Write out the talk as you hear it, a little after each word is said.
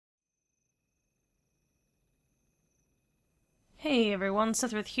Hey everyone,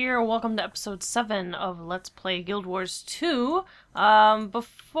 Cithryth here. Welcome to episode 7 of Let's Play Guild Wars 2.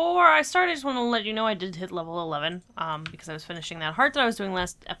 Before I start, I just want to let you know I did hit level 11, because I was finishing that heart that I was doing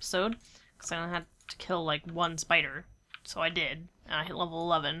last episode, because I only had to kill, like, one spider. So I did, and I hit level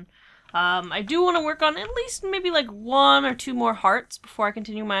 11. I do want to work on at least maybe, like, 1 or 2 more hearts before I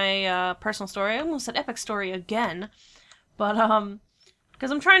continue my, personal story. I almost said epic story again, but, because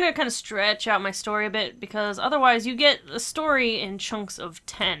I'm trying to kind of stretch out my story a bit, because otherwise you get a story in chunks of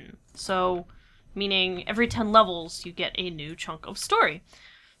 10. So, meaning every 10 levels you get a new chunk of story.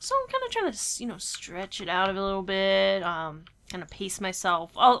 So I'm kind of trying to, you know, stretch it out a little bit, kind of pace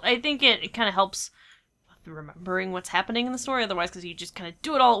myself. I think it kind of helps with remembering what's happening in the story, otherwise, because you just kind of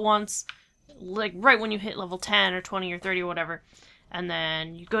do it all at once, like right when you hit level 10 or 20 or 30 or whatever, and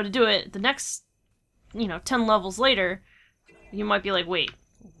then you go to do it the next, you know, 10 levels later. You might be like, wait,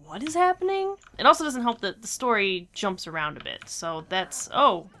 what is happening? It also doesn't help that the story jumps around a bit, so that's...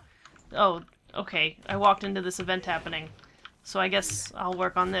 Oh, okay, I walked into this event happening, so I guess I'll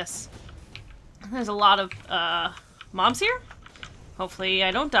work on this. There's a lot of, mobs here. Hopefully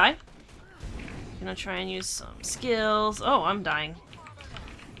I don't die. Gonna try and use some skills. Oh, I'm dying.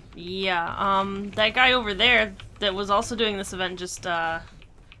 Yeah, that guy over there that was also doing this event just got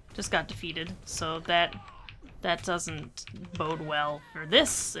defeated, so that doesn't bode well for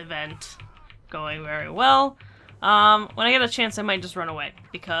this event going very well. When I get a chance, I might just run away,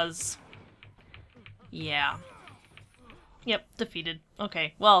 because... yeah. Yep, defeated.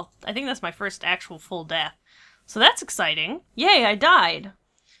 Okay, well, I think that's my first actual full death. So that's exciting. Yay, I died!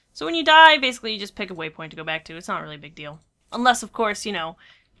 So when you die, basically you just pick a waypoint to go back to. It's not really a big deal. Unless, of course, you know,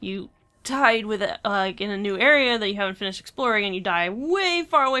 you died with like in a new area that you haven't finished exploring, and you die way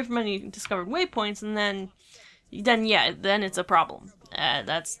far away from any discovered waypoints, and then yeah, then it's a problem.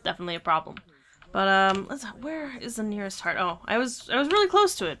 That's definitely a problem. But, where is the nearest heart? Oh, I was really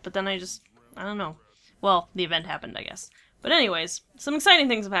close to it, but then I don't know. Well, the event happened, I guess. But anyways, some exciting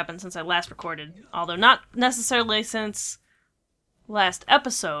things have happened since I last recorded, although not necessarily since last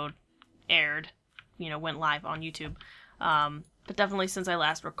episode aired, you know, went live on YouTube. But definitely since I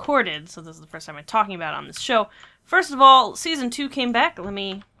last recorded, so this is the first time I'm talking about it on this show. First of all, Season 2 came back. Let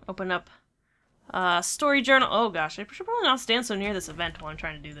me open up story journal. Oh gosh, I should probably not stand so near this event while I'm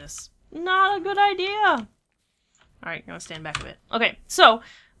trying to do this. Not a good idea. Alright, I'm gonna stand back a bit. Okay, so,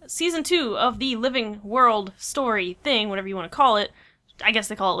 Season 2 of the Living World story thing, whatever you want to call it. I guess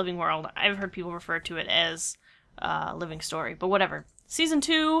they call it Living World. I've heard people refer to it as Living Story, but whatever. Season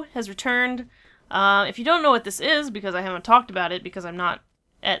 2 has returned. If you don't know what this is, because I haven't talked about it, because I'm not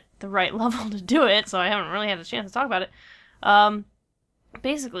at the right level to do it, so I haven't really had a chance to talk about it,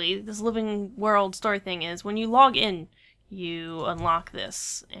 basically, this Living World story thing is, when you log in, you unlock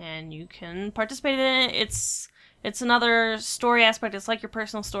this, and you can participate in it. It's another story aspect. It's like your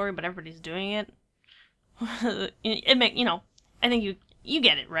personal story, but everybody's doing it. You know, I think you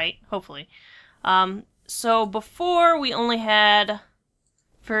get it, right? Hopefully. So before, we only had,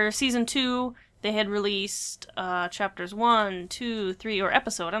 for Season 2, they had released, chapters 1, 2, 3, or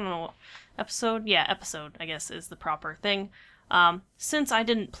episode, I don't know, episode? Yeah, episode, I guess, is the proper thing. Since I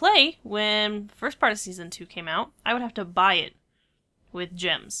didn't play when the first part of Season 2 came out, I would have to buy it with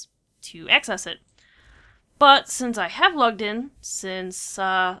gems to access it. But since I have logged in, since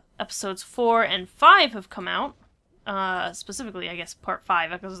episodes 4 and 5 have come out, specifically, I guess, part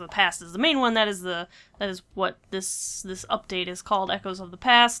 5, Echoes of the Past, is the main one. That is what this update is called, Echoes of the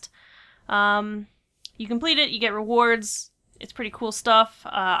Past. You complete it, you get rewards. It's pretty cool stuff.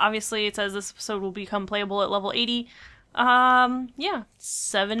 Obviously, it says this episode will become playable at level 80. Yeah,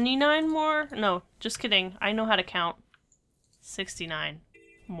 79 more? No, just kidding. I know how to count. 69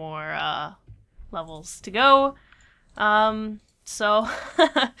 more, levels to go. So,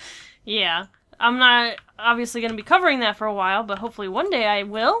 yeah. I'm not obviously going to be covering that for a while, but hopefully one day I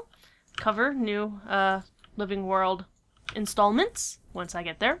will cover new, Living World installments once I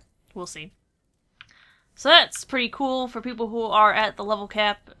get there. We'll see. So that's pretty cool for people who are at the level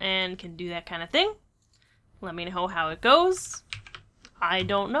cap and can do that kind of thing. Let me know how it goes. I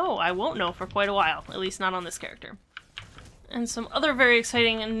don't know. I won't know for quite a while. At least not on this character. And some other very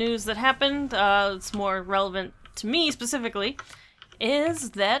exciting news that happened, it's more relevant to me specifically,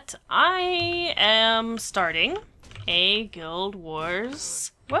 is that I am starting a Guild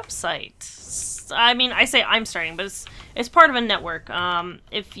Wars website. I mean, I say I'm starting, but it's part of a network.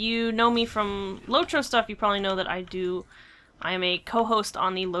 If you know me from Lotro stuff, you probably know that I am a co-host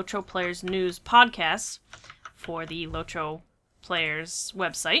on the Lotro Players News podcast for the Lotro Players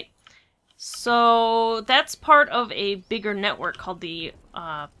website. So that's part of a bigger network called the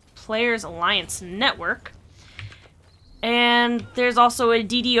Players Alliance Network. And there's also a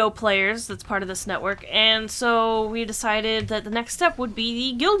DDO Players that's part of this network, and so we decided that the next step would be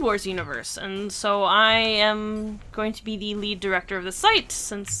the Guild Wars universe, and so I am going to be the lead director of the site,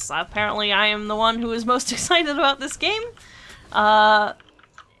 since apparently I am the one who is most excited about this game. And,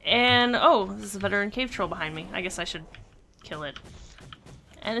 oh, this is a veteran cave troll behind me. I guess I should kill it.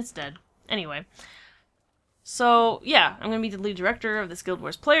 And it's dead. Anyway. So, yeah, I'm going to be the lead director of this Guild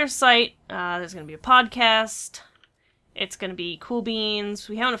Wars Players site. There's going to be a podcast. It's going to be cool beans.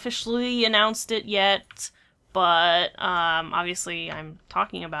 We haven't officially announced it yet, but obviously I'm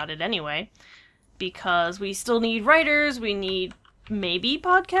talking about it anyway, because we still need writers, we need maybe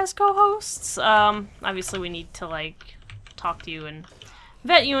podcast co-hosts. Obviously we need to, like, talk to you and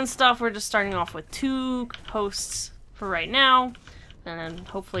vet you and stuff. We're just starting off with 2 hosts for right now, and then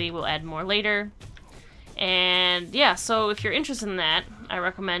hopefully we'll add more later. And yeah, so if you're interested in that, I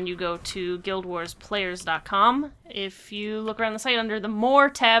recommend you go to guildwarsplayers.com. If you look around the site under the More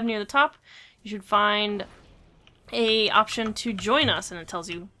tab near the top, you should find a option to join us, and it tells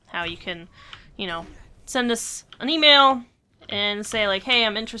you how you can, you know, send us an email and say like, hey,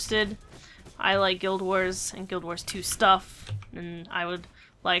 I'm interested, I like Guild Wars and Guild Wars 2 stuff, and I would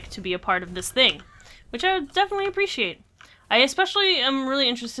like to be a part of this thing, which I would definitely appreciate. I especially am really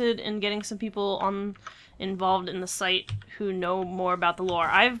interested in getting some people involved in the site who know more about the lore.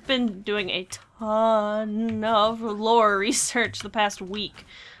 I've been doing a ton of lore research the past week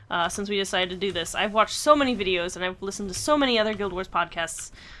since we decided to do this. I've watched so many videos and I've listened to so many other Guild Wars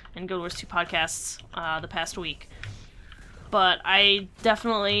podcasts and Guild Wars 2 podcasts the past week. But I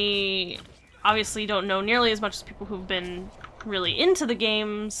definitely, obviously don't know nearly as much as people who've been really into the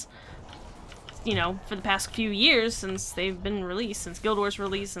games, you know, for the past few years since they've been released, since Guild Wars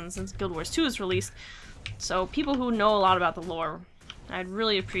released and since Guild Wars 2 is released. So people who know a lot about the lore, I'd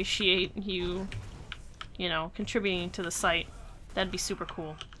really appreciate you, you know, contributing to the site. That'd be super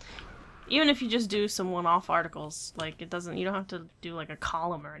cool. Even if you just do some one-off articles, like you don't have to do like a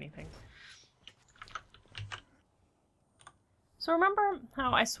column or anything. So remember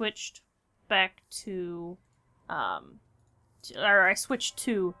how I switched back to, I switched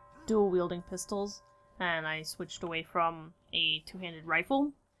to dual-wielding pistols, and I switched away from a two-handed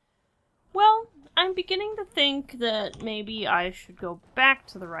rifle? Well, I'm beginning to think that maybe I should go back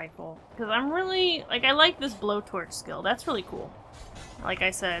to the rifle, because I'm really, like, I like this blowtorch skill. That's really cool. Like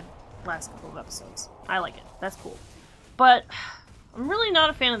I said last couple of episodes. I like it. That's cool. But I'm really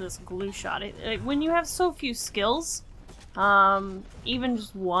not a fan of this glue shot. When you have so few skills, even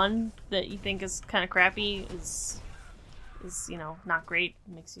just one that you think is kind of crappy is, you know, not great.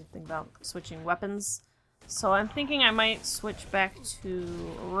 It makes you think about switching weapons. So I'm thinking I might switch back to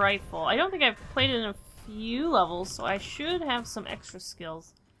rifle. I don't think I've played it in a few levels, so I should have some extra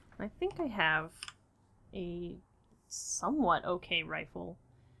skills. And I think I have a somewhat okay rifle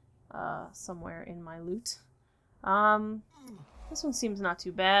somewhere in my loot. This one seems not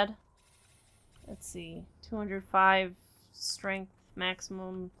too bad. Let's see, 205 strength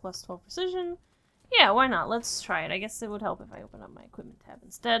maximum plus 12 precision. Yeah, why not? Let's try it. I guess it would help if I open up my equipment tab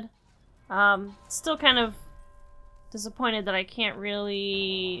instead. Still kind of disappointed that I can't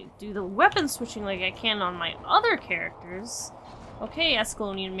really do the weapon switching like I can on my other characters. Okay,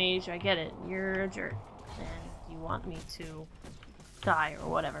 Ascalonian mage, I get it. You're a jerk, and you want me to die or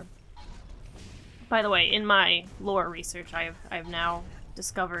whatever. By the way, in my lore research, I've now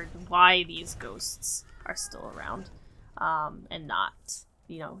discovered why these ghosts are still around, and not,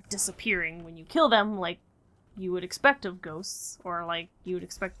 you know, disappearing when you kill them like you would expect of ghosts, or like you would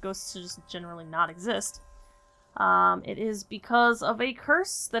expect ghosts to just generally not exist. It is because of a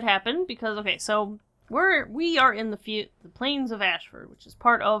curse that happened, because, okay, so we are in the plains of Ashford, which is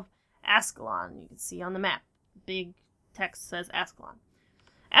part of Ascalon. You can see on the map, big text says Ascalon.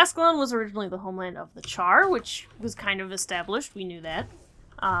 Ascalon was originally the homeland of the Charr, which was kind of established, we knew that.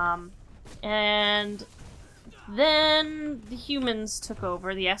 And then the humans took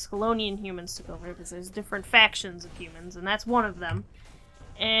over, the Ascalonian humans took over, because there's different factions of humans, and that's one of them.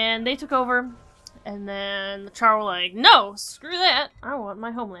 And they took over, and then the Charr were like, no, screw that, I want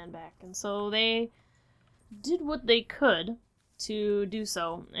my homeland back. And so they did what they could to do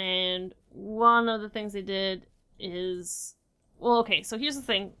so, and one of the things they did is, well, okay, so here's the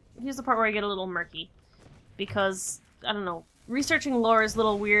thing, here's the part where I get a little murky, because, I don't know, researching lore is a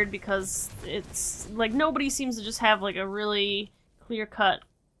little weird because it's, like, nobody seems to just have, like, a really clear-cut,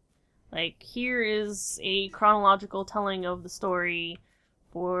 like, here is a chronological telling of the story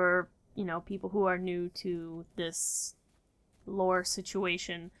for, you know, people who are new to this lore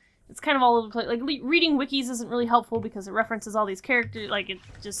situation. It's kind of all over the place. Like, reading wikis isn't really helpful because it references all these characters, like, it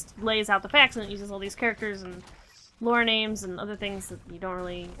just lays out the facts and it uses all these characters, and lore names and other things that you don't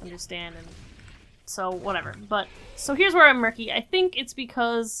really understand, and so whatever. But so here's where I'm murky. I think it's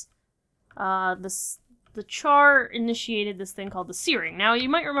because the Charr initiated this thing called the Searing. Now you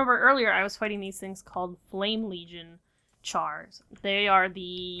might remember earlier I was fighting these things called Flame Legion Charrs. They are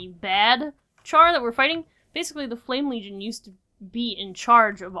the bad Charr that we're fighting. Basically, the Flame Legion used to be in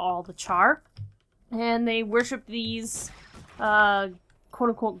charge of all the Charr, and they worshipped these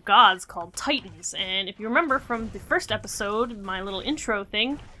quote-unquote gods called Titans. And if you remember from the first episode, my little intro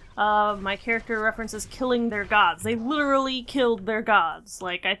thing, my character references killing their gods. They literally killed their gods.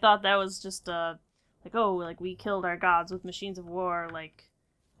 Like, I thought that was just like, oh, like, we killed our gods with machines of war. Like,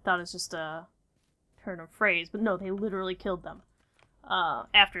 thought it was just a turn of phrase. But no, they literally killed them.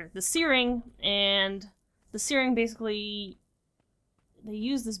 After the Searing, and the Searing basically, they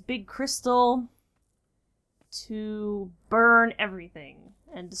use this big crystal to burn everything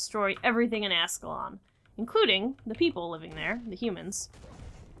and destroy everything in Ascalon, including the people living there, the humans.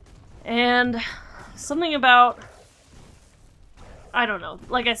 And something about, I don't know,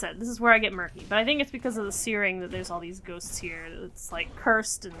 like I said, this is where I get murky, but I think it's because of the Searing that there's all these ghosts here. It's like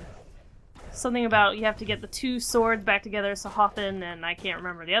cursed, and something about you have to get the two swords back together so often, and I can't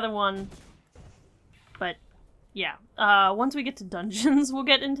remember the other one. But yeah, once we get to dungeons, we'll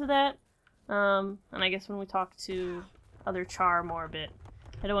get into that. And I guess when we talk to other Charr more a bit.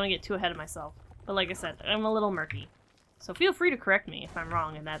 I don't want to get too ahead of myself. But like I said, I'm a little murky. So feel free to correct me if I'm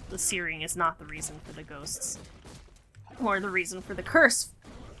wrong and that the Searing is not the reason for the ghosts. Or the reason for the curse.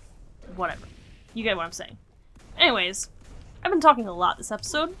 Whatever. You get what I'm saying. Anyways, I've been talking a lot this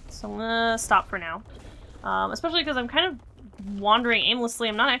episode, so I'm gonna stop for now. Especially because I'm kind of wandering aimlessly.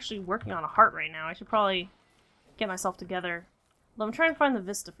 I'm not actually working on a heart right now. I should probably get myself together. Although I'm trying to find the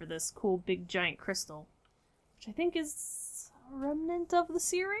vista for this cool big giant crystal, which I think is a remnant of the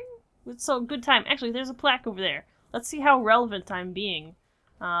Searing? So, good time. Actually, there's a plaque over there. Let's see how relevant I'm being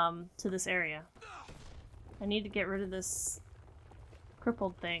to this area. I need to get rid of this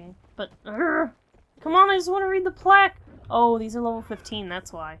crippled thing. But, come on, I just want to read the plaque! Oh, these are level 15,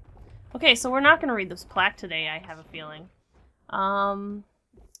 that's why. Okay, so we're not going to read this plaque today, I have a feeling.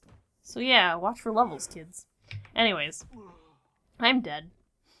 So yeah, watch for levels, kids. Anyways, I'm dead.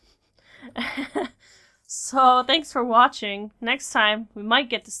 So, thanks for watching. Next time, we might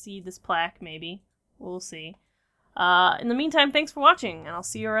get to see this plaque, maybe. We'll see. In the meantime, thanks for watching, and I'll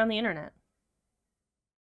see you around the internet.